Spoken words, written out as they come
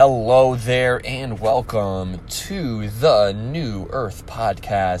Hello there and welcome to the New Earth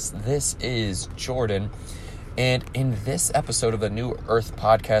Podcast. This is Jordan, and in this episode of the New Earth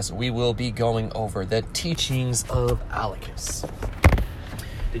Podcast, we will be going over the teachings of Alicus.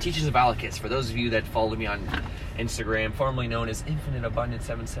 The teachings of Alicus, for those of you that follow me on Instagram, formerly known as Infinite Abundance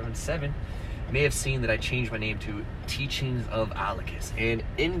 777, may have seen that I changed my name to Teachings of Alicus. And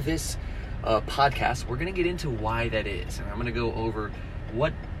in this podcast, we're going to get into why that is. And I'm going to go over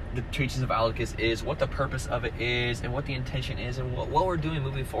what the Teachings of Alicus is, what the purpose of it is, and what the intention is, and what we're doing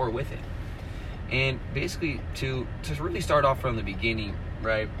moving forward with it. And basically, to really start off from the beginning,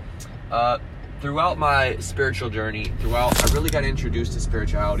 right? Throughout my spiritual journey, I really got introduced to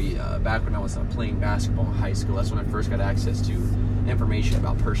spirituality back when I was playing basketball in high school. That's when I first got access to information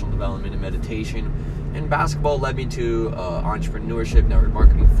about personal development and meditation. And basketball led me to entrepreneurship, network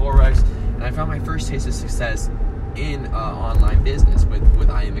marketing, Forex, and I found my first taste of success in online business with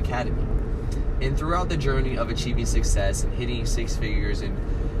I Am Academy. And throughout the journey of achieving success and hitting six figures and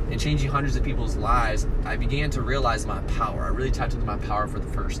changing hundreds of people's lives, I began to realize my power. I really tapped into my power for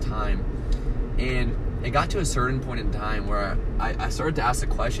the first time. And it got to a certain point in time where I started to ask the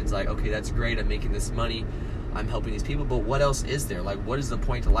questions like, okay, that's great, I'm making this money, I'm helping these people, but what else is there? Like, what is the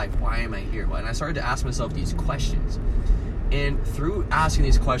point to life? Why am I here? And I started to ask myself these questions. And through asking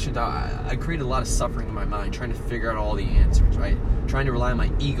these questions, I created a lot of suffering in my mind, trying to figure out all the answers, right? Trying to rely on my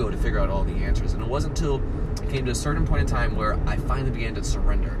ego to figure out all the answers. And it wasn't until I came to a certain point in time where I finally began to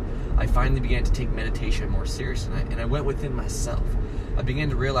surrender. I finally began to take meditation more seriously, and I went within myself. I began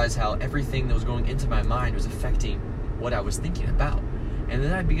to realize how everything that was going into my mind was affecting what I was thinking about. And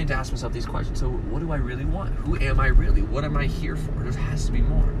then I began to ask myself these questions. So what do I really want? Who am I really? What am I here for? There has to be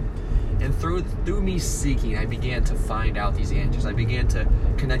more. And through me seeking, I began to find out these answers. I began to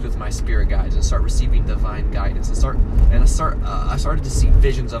connect with my spirit guides and start receiving divine guidance. I started to see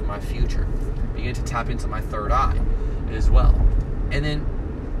visions of my future. I began to tap into my third eye as well. And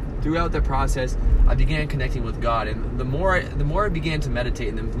then throughout the process, I began connecting with God. And the more I began to meditate,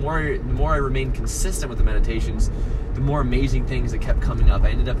 and the more I remained consistent with the meditations, the more amazing things that kept coming up. I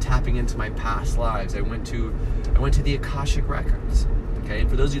ended up tapping into my past lives. I went to the Akashic Records. Okay, and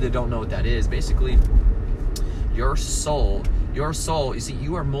for those of you that don't know what that is, basically, your soul, you see,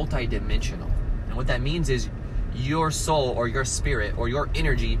 you are multidimensional. And what that means is your soul or your spirit or your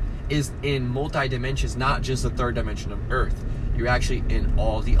energy is in multi-dimensions, not just the third dimension of Earth. You're actually in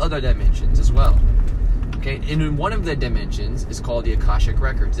all the other dimensions as well. Okay, and in one of the dimensions is called the Akashic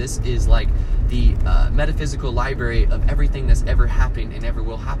Records. This is like the metaphysical library of everything that's ever happened and ever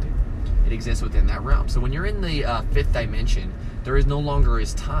will happen. It exists within that realm. So when you're in the fifth dimension, there is no longer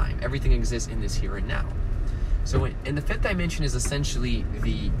is time. Everything exists in this here and now. So in the fifth dimension is essentially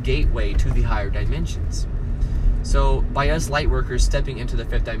the gateway to the higher dimensions. So by us light workers stepping into the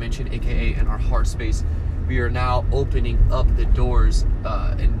fifth dimension, aka in our heart space, we are now opening up the doors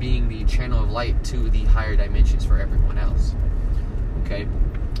and being the channel of light to the higher dimensions for everyone else. Okay.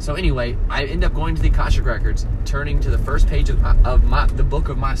 So anyway, I end up going to the Akashic Records, turning to the first page of the book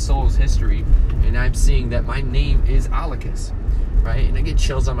of my soul's history, and I'm seeing that my name is Alicus, right? And I get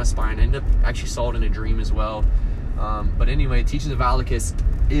chills on my spine. I end up actually saw it in a dream as well. But anyway, Teachings of Alicus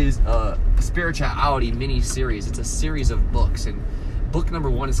is a spirituality mini-series. It's a series of books, and book number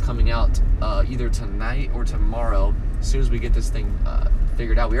 1 is coming out either tonight or tomorrow, as soon as we get this thing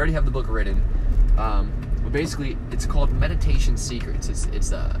figured out. We already have the book written. But basically, it's called Meditation Secrets.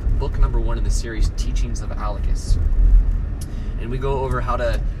 It's book number 1 in the series, Teachings of Alicus. And we go over how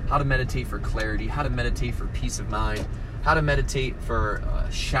to meditate for clarity, how to meditate for peace of mind, how to meditate for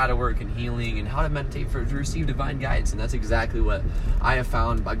shadow work and healing, and how to meditate to receive divine guidance. And that's exactly what I have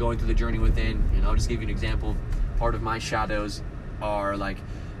found by going through the journey within. You know, I'll just give you an example. Part of my shadows are like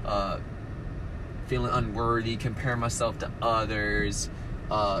feeling unworthy, comparing myself to others,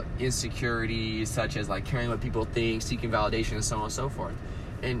 insecurities such as like caring what people think, seeking validation, and so on and so forth.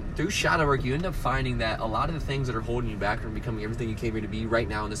 And through shadow work, you end up finding that a lot of the things that are holding you back from becoming everything you came here to be right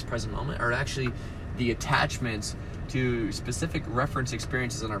now in this present moment are actually the attachments to specific reference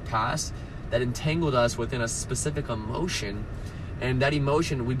experiences in our past that entangled us within a specific emotion. And that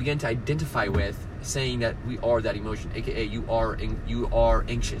emotion we begin to identify with, saying that we are that emotion, aka you are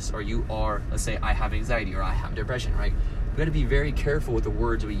anxious, or you are, let's say, I have anxiety or I have depression, right? We got to be very careful with the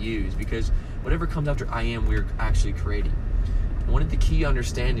words we use, because whatever comes after I am, we're actually creating. And one of the key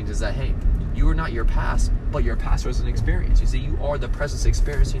understandings is that, hey, you are not your past, but your past was an experience. You see, you are the presence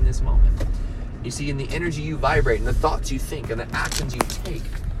experiencing this moment. You see, in the energy you vibrate, and the thoughts you think, and the actions you take,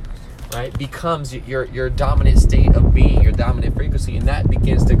 right, becomes your dominant state of being, your dominant frequency, and that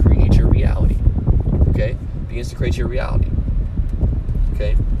begins to create your reality. Okay? Begins to create your reality.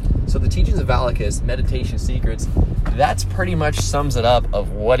 Okay? So the teachings of Valakut, Meditation Secrets, that's pretty much sums it up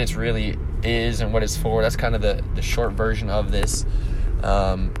of what it really is and what it's for. That's kind of the short version of this.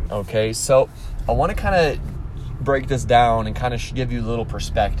 Okay, so I want to kind of break this down and kind of give you a little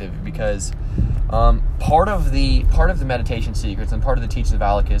perspective, because part of the Meditation Secrets and part of the teachings of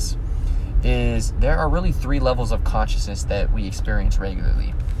Valakut is there are really 3 levels of consciousness that we experience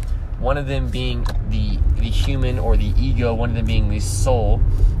regularly. One of them being the human or the ego, one of them being the soul,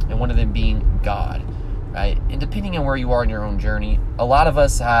 and one of them being God, right? And depending on where you are in your own journey, a lot of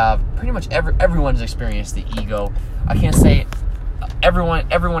us have pretty much everyone's experienced the ego. I can't say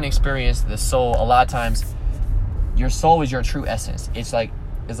everyone experienced the soul. A lot of times, your soul is your true essence. It's like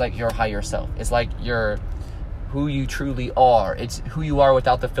your higher self. It's like who you truly are. It's who you are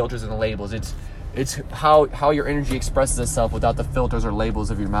without the filters and the labels. It's how your energy expresses itself without the filters or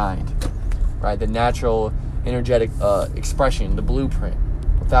labels of your mind, right? The natural energetic expression, the blueprint,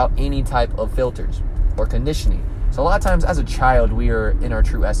 without any type of filters or conditioning. So a lot of times as a child, we are in our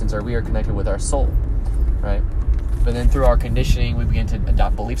true essence, or we are connected with our soul, right? But then through our conditioning, we begin to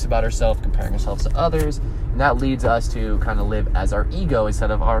adopt beliefs about ourselves, comparing ourselves to others, and that leads us to kind of live as our ego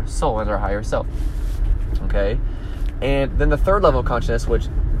instead of our soul, as our higher self. Okay? And then the 3rd level of consciousness, which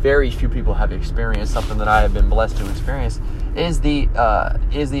very few people have experienced, something that I have been blessed to experience, is the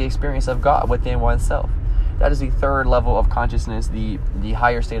experience of God within oneself. That is the 3rd level of consciousness, the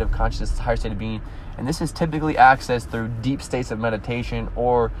higher state of consciousness, the higher state of being. And this is typically accessed through deep states of meditation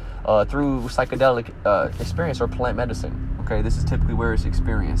or through psychedelic experience or plant medicine. Okay, this is typically where it's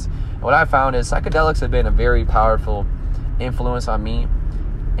experienced. And what I found is psychedelics have been a very powerful influence on me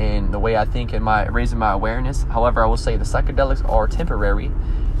and the way I think and raising my awareness. However, I will say the psychedelics are temporary.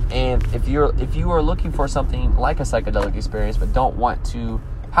 And if you are looking for something like a psychedelic experience but don't want to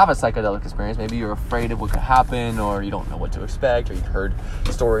have a psychedelic experience, maybe you're afraid of what could happen, or you don't know what to expect, or you've heard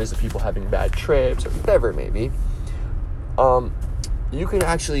stories of people having bad trips, or whatever it may be, you can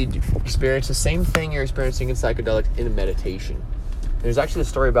actually experience the same thing you're experiencing in psychedelics in meditation. There's actually a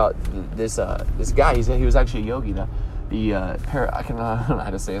story about this guy. He was actually a yogi. I don't know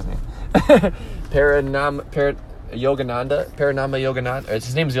how to say his name. Paranama Yogananda.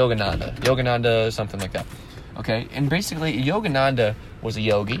 His name is Yogananda, something like that. Okay, and basically Yogananda was a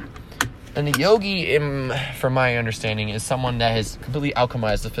yogi, and a yogi, from my understanding, is someone that has completely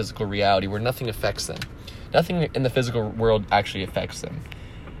alchemized the physical reality where nothing affects them. Nothing in the physical world actually affects them.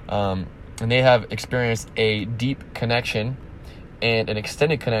 And they have experienced a deep connection and an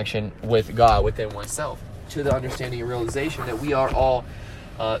extended connection with God within oneself, to the understanding and realization that we are all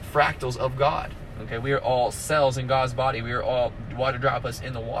fractals of God. Okay, we are all cells in God's body. We are all water droplets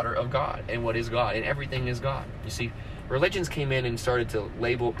in the water of God. And what is God? And everything is God. You see, religions came in and started to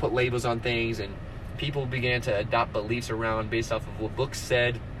put labels on things, and people began to adopt beliefs around based off of what books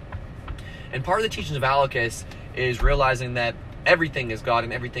said. And part of the teachings of Valakut is realizing that everything is God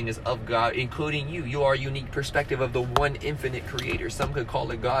and everything is of God, including you. You are a unique perspective of the one infinite creator. Some could call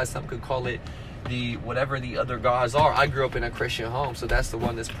it God, some could call it whatever the other gods are. I grew up in a Christian home, so that's the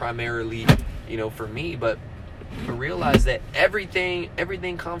one that's primarily, for me. But realize that everything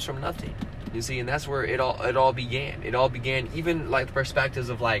comes from nothing. You see, and that's where it all began. It all began, even like the perspectives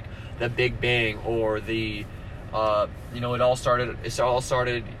of like the Big Bang, or it all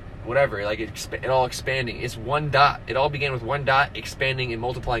started whatever, like it all expanding. It's one dot. It all began with one dot expanding and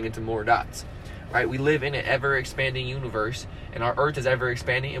multiplying into more dots. Right? We live in an ever-expanding universe, and our earth is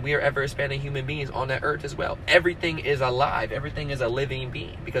ever-expanding, and we are ever-expanding human beings on that earth as well. Everything is alive. Everything is a living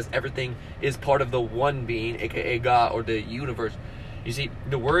being, because everything is part of the one being, aka God, or the universe. You see,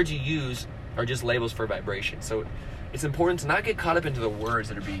 the words you use are just labels for vibration. So it's important to not get caught up into the words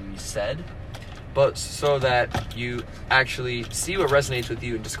that are being said, but so that you actually see what resonates with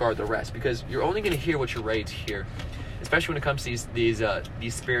you and discard the rest, because you're only going to hear what you're ready to hear. Especially when it comes to these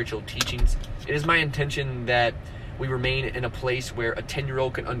spiritual teachings, it is my intention that we remain in a place where a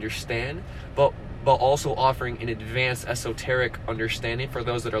 10-year-old can understand, but also offering an advanced esoteric understanding for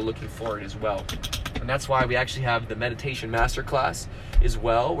those that are looking for it as well. And that's why we actually have the meditation masterclass as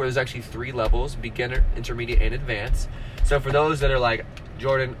well, where there's actually 3 levels: beginner, intermediate, and advanced. So for those that are like,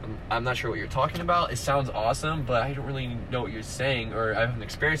 Jordan, I'm not sure what you're talking about. It sounds awesome, but I don't really know what you're saying, or I haven't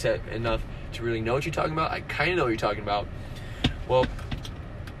experienced it enough to really know what you're talking about. I kind of know what you're talking about. Well,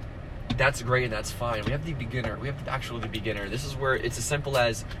 that's great and that's fine. We have the beginner. We have the beginner. This is where it's as simple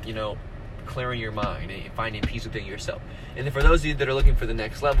as, clearing your mind and finding peace within yourself. And then for those of you that are looking for the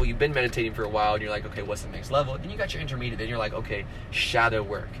next level, you've been meditating for a while and you're like, okay, what's the next level? Then you got your intermediate. Then you're like, okay, shadow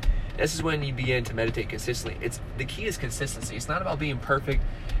work. This is when you begin to meditate consistently. The key is consistency. It's not about being perfect.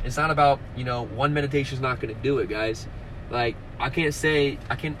 It's not about, one meditation is not going to do it, guys. Like,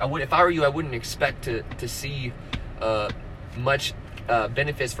 if I were you, I wouldn't expect to see much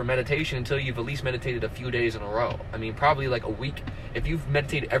benefits for meditation until you've at least meditated a few days in a row. I mean, probably like a week. If you've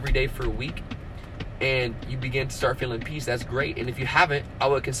meditated every day for a week and you begin to start feeling peace, that's great. And if you haven't, I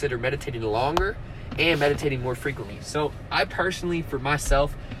would consider meditating longer and meditating more frequently. So I personally, for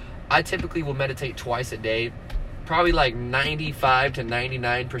myself, I typically will meditate twice a day. Probably like 95 to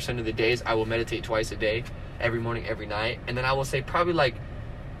 99% of the days I will meditate twice a day, every morning, every night. And then I will say probably like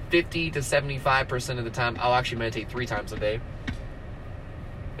 50 to 75% of the time I'll actually meditate 3 times a day.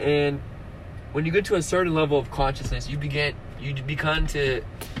 And when you get to a certain level of consciousness, when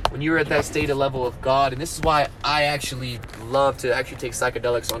you're at that state of level of God, and this is why I actually love to actually take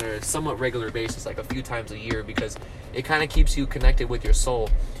psychedelics on a somewhat regular basis, like a few times a year, because it kind of keeps you connected with your soul,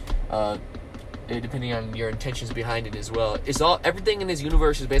 depending on your intentions behind it as well. Everything in this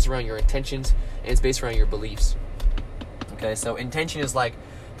universe is based around your intentions, and it's based around your beliefs. Okay, so intention is like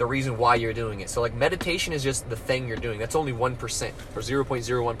the reason why you're doing it. So like meditation is just the thing you're doing. That's only 1% or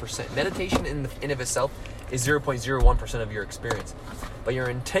 0.01%. Meditation in of itself is 0.01% of your experience. But your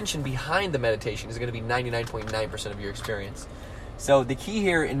intention behind the meditation is going to be 99.9% of your experience. So the key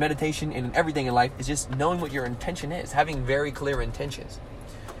here in meditation and in everything in life is just knowing what your intention is, having very clear intentions,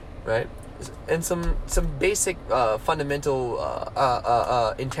 right? And some basic fundamental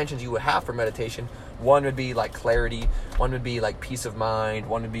intentions you would have for meditation. One would be like clarity, one would be like peace of mind,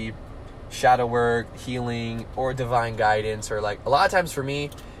 one would be shadow work, healing, or divine guidance, or like a lot of times for me,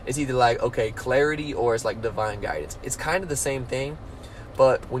 it's either like, okay, clarity, or it's like divine guidance. It's kind of the same thing,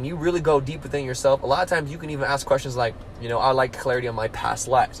 but when you really go deep within yourself, a lot of times you can even ask questions like, I would like clarity on my past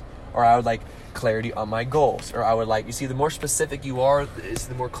lives, or I would like clarity on my goals, or I would like, the more specific you are, is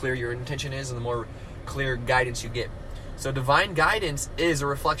the more clear your intention is, and the more clear guidance you get. So divine guidance is a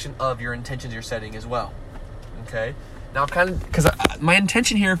reflection of your intentions you're setting as well. Okay? Now, because my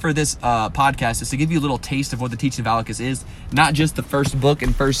intention here for this podcast is to give you a little taste of what the Teaching of Avalokos is, not just the first book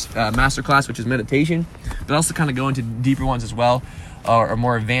and first masterclass, which is meditation, but also kind of go into deeper ones as well, or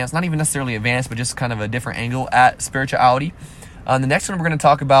more advanced, not even necessarily advanced, but just kind of a different angle at spirituality. The next one we're going to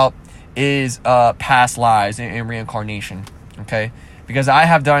talk about is past lives and reincarnation. Okay? Because I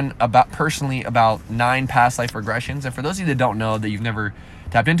have done about 9 past life regressions. And for those of you that don't know, that you've never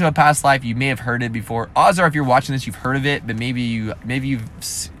tapped into a past life, you may have heard it before. Odds are if you're watching this, you've heard of it, but maybe you've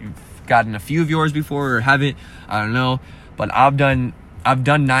gotten a few of yours before or haven't. I don't know. But I've done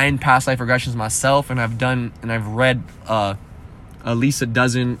 9 past life regressions myself, and I've read at least a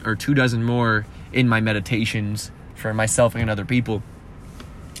dozen or 2 dozen more in my meditations for myself and other people.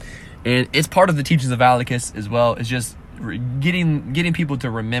 And it's part of the Teachings of Avalokos as well. It's just getting people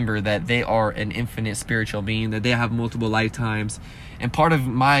to remember that they are an infinite spiritual being, that they have multiple lifetimes. And part of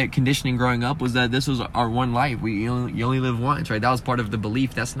my conditioning growing up was that this was our one life. You only live once, right? That was part of the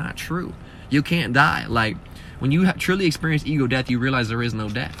belief. That's not true. You can't die. Like, when you truly experience ego death, you realize there is no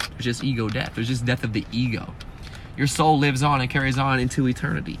death. There's just ego death. There's just death of the ego. Your soul lives on and carries on into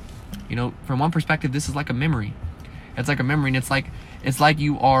eternity. From one perspective, this is like a memory. It's like a memory, and it's like if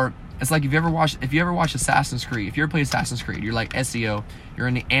you ever watch Assassin's Creed, if you ever played Assassin's Creed, you're like SEO, you're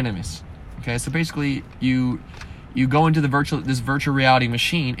in the Animus. Okay, so basically you go into this virtual reality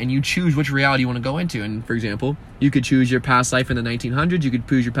machine, and you choose which reality you want to go into. And for example, you could choose your past life in the 1900s, you could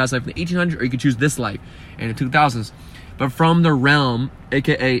choose your past life in the 1800s, or you could choose this life in the 2000s. But from the realm,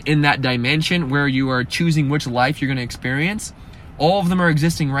 aka in that dimension where you are choosing which life you're going to experience, all of them are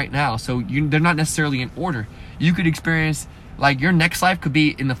existing right now. So they're not necessarily in order. You could experience, like, your next life could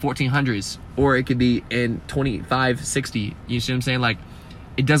be in the 1400s, or it could be in 2560. You see what I'm saying? Like,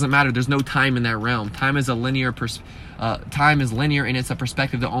 it doesn't matter. There's no time in that realm. Time is linear, and it's a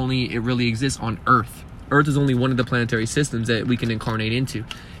perspective that only it really exists on Earth. Earth is only one of the planetary systems that we can incarnate into,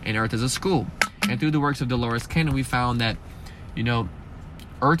 and Earth is a school. And through the works of Dolores Cannon, we found that,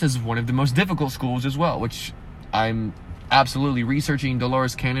 Earth is one of the most difficult schools as well, which I'm absolutely researching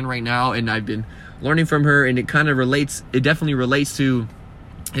Dolores Cannon right now, and I've been learning from her, and it definitely relates to,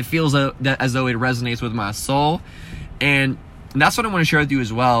 it feels as though it resonates with my soul. And that's what I want to share with you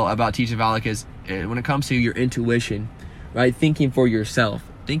as well about Teaching of Avalokos when it comes to your intuition, right? Thinking for yourself.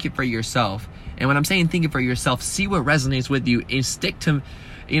 And when I'm saying thinking for yourself, see what resonates with you and stick to,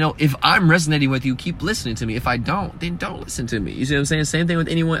 if I'm resonating with you, keep listening to me. If I don't, then don't listen to me. You see what I'm saying? Same thing with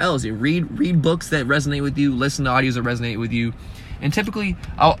anyone else. You read books that resonate with you, listen to audios that resonate with you. And typically,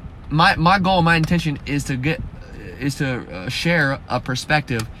 my goal, my intention is to share a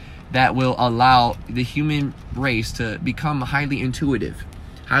perspective that will allow the human race to become highly intuitive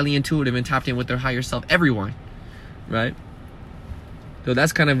and tapped in with their higher self. Everyone, right? So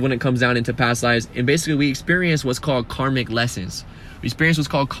that's kind of when it comes down into past lives. And basically we experience what's called karmic lessons. We experience what's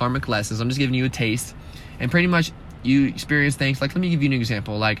called karmic lessons. I'm just giving you a taste. And pretty much you experience things like, let me give you an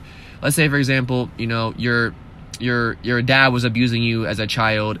example. Like, let's say, for example, you know, your dad was abusing you as a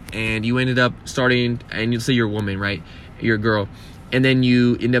child, and you ended up starting, and let's say you're a woman, right? You're a girl. And then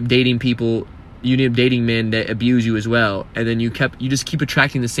you end up dating people, you end up dating men that abuse you as well. And then you just keep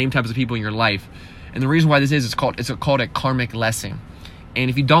attracting the same types of people in your life. And the reason why this is, it's called a karmic lesson. And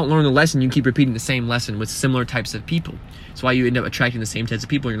if you don't learn the lesson, you keep repeating the same lesson with similar types of people. That's why you end up attracting the same types of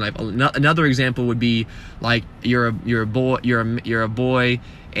people in your life. Another example would be like you're a boy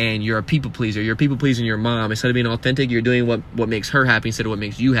and you're a people pleaser. You're a people pleasing your mom. Instead of being authentic, you're doing what makes her happy instead of what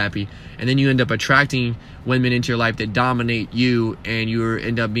makes you happy. And then you end up attracting women into your life that dominate you, and you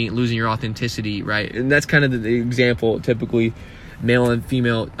end up losing your authenticity, right? And that's kind of the example, typically male and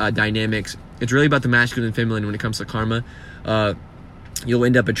female dynamics. It's really about the masculine and feminine when it comes to karma. You'll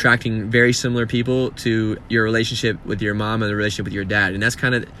end up attracting very similar people to your relationship with your mom and the relationship with your dad. And it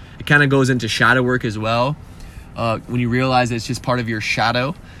kind of goes into shadow work as well. When you realize that it's just part of your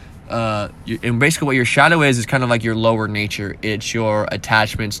shadow. And basically what your shadow is kind of like your lower nature. It's your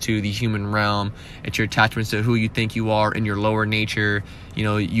attachments to the human realm. It's your attachments to who you think you are in your lower nature. You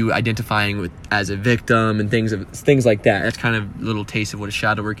know, you identifying as a victim and things like that. That's kind of a little taste of what a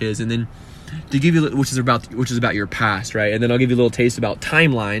shadow work is. And then to give you, which is about your past, right? And then I'll give you a little taste about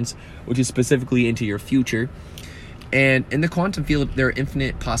timelines, which is specifically into your future. And in the quantum field, there are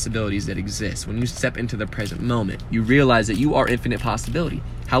infinite possibilities that exist. When you step into the present moment, you realize that you are infinite possibility.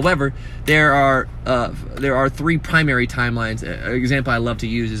 However, there are 3 primary timelines. An example I love to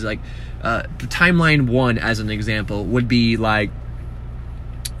use is like timeline 1, as an example, would be like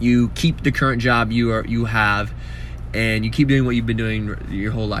you keep the current job you have, and you keep doing what you've been doing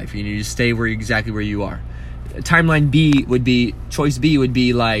your whole life. You just stay exactly where you are. Timeline B would be, choice B would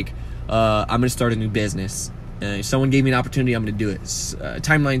be like, I'm going to start a new business. If someone gave me an opportunity, I'm going to do it.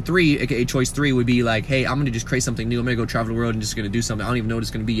 Timeline 3, aka choice 3, would be like, hey, I'm going to just create something new. I'm going to go travel the world and just going to do something. I don't even know what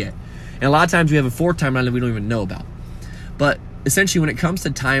it's going to be yet. And a lot of times we have a 4th timeline that we don't even know about. But essentially when it comes to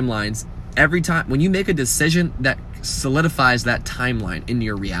timelines, every time when you make a decision, that solidifies that timeline into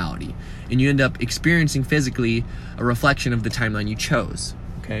your reality. And you end up experiencing physically a reflection of the timeline you chose,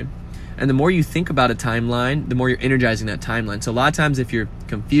 okay? And the more you think about a timeline, the more you're energizing that timeline. So a lot of times if you're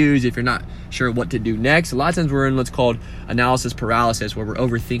confused, if you're not sure what to do next, a lot of times we're in what's called analysis paralysis, where we're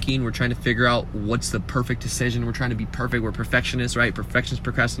overthinking. We're trying to figure out what's the perfect decision. We're trying to be perfect. We're perfectionists, right? Perfectionist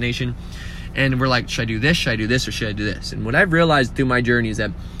procrastination. And we're like, should I do this? Should I do this? Or should I do this? And what I've realized through my journey is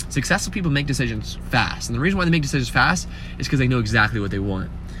that successful people make decisions fast. And the reason why they make decisions fast is because they know exactly what they want.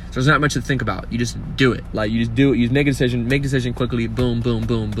 So there's not much to think about. You just do it. Like, you just do it. You make a decision quickly. Boom, boom,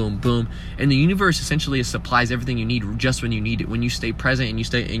 boom, boom, boom. And the universe essentially supplies everything you need just when you need it. When you stay present and you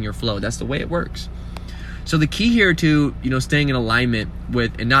stay in your flow. That's the way it works. So the key here to, staying in alignment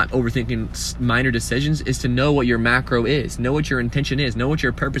with and not overthinking minor decisions is to know what your macro is. Know what your intention is. Know what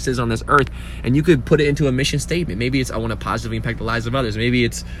your purpose is on this earth. And you could put it into a mission statement. Maybe it's, I want to positively impact the lives of others. Maybe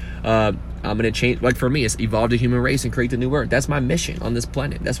it's, I'm going to change, like for me, it's evolve the human race and create the new earth. That's my mission on this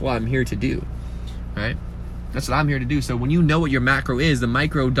planet. That's what I'm here to do, right? That's what I'm here to do. So when you know what your macro is, the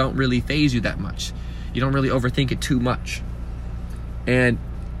micro don't really phase you that much. You don't really overthink it too much. And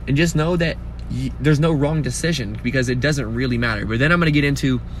just know that there's no wrong decision, because it doesn't really matter. But then I'm going to give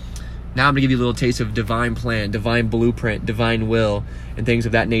you a little taste of divine plan, divine blueprint, divine will, and things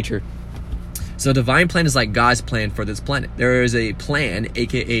of that nature. So divine plan is like God's plan for this planet. There is a plan,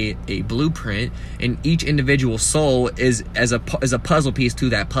 aka a blueprint, and each individual soul is as a puzzle piece to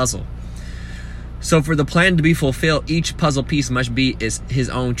that puzzle. So for the plan to be fulfilled, each puzzle piece must be his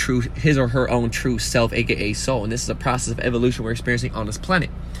or her own true self, aka soul. And this is a process of evolution we're experiencing on this planet.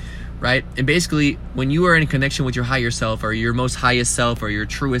 Right? And basically, when you are in connection with your higher self, or your most highest self, or your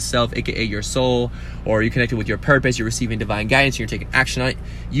truest self, aka your soul, or you're connected with your purpose, you're receiving divine guidance, you're taking action on it,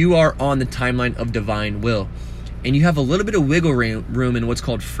 you are on the timeline of divine will. And you have a little bit of wiggle room in what's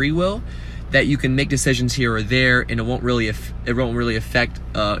called free will, that you can make decisions here or there, and it won't really affect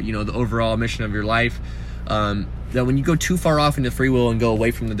the overall mission of your life. That when you go too far off into free will and go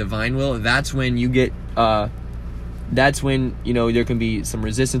away from the divine will, that's when you get there can be some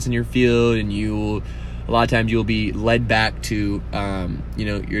resistance in your field, and a lot of times you'll be led back to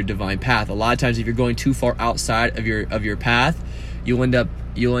your divine path. A lot of times if you're going too far outside of your path, you'll end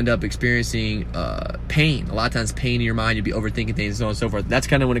up experiencing pain. A lot of times pain in your mind, you'll be overthinking things and so on and so forth. That's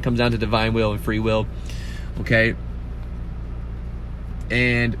kind of when it comes down to divine will and free will. Okay?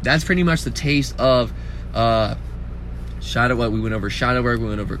 And that's pretty much the taste of Shadow work. We went over shadow work. We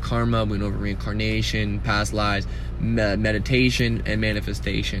went over karma. We went over reincarnation, past lives, meditation, and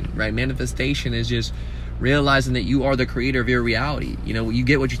manifestation. Right? Manifestation is just realizing that you are the creator of your reality. You know, you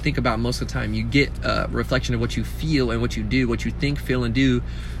get what you think about most of the time. You get a reflection of what you feel and what you do. What you think, feel, and do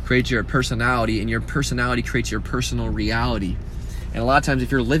creates your personality, and your personality creates your personal reality. And a lot of times,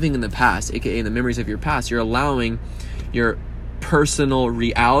 if you're living in the past, aka in the memories of your past, you're allowing your personal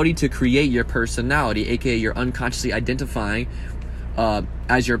reality to create your personality, aka you're unconsciously identifying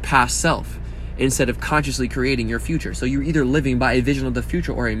as your past self instead of consciously creating your future. So you're either living by a vision of the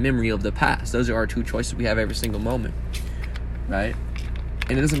future or a memory of the past. Those are our two choices we have every single moment, right?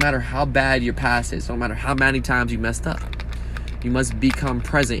 And it doesn't matter how bad your past is. It don't matter how many times you messed up. You must become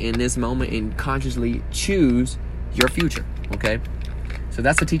present in this moment and consciously choose your future, okay? So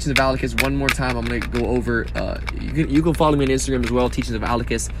that's the Teachings of Alicus. One more time, I'm going to go over, you can follow me on Instagram as well, Teachings of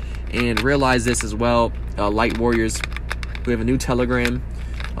Alicus, and realize this as well, Light Warriors. We have a new Telegram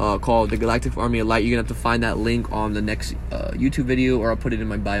called the Galactic Army of Light. You're going to have to find that link on the next YouTube video, or I'll put it in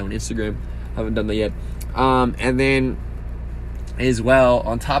my bio on Instagram. I haven't done that yet. And then as well,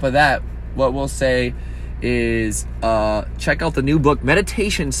 on top of that, what we'll say is check out the new book,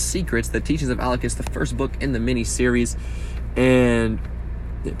 Meditation Secrets, the Teachings of Alicus, the first book in the mini-series, and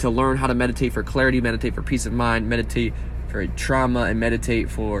to learn how to meditate for clarity, meditate for peace of mind, meditate for trauma, and meditate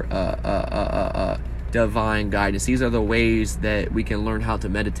for divine guidance. These are the ways that we can learn how to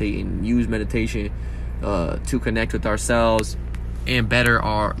meditate and use meditation to connect with ourselves and better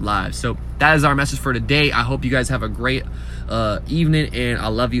our lives. So that is our message for today. I hope you guys have a great evening, and I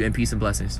love you, and peace and blessings.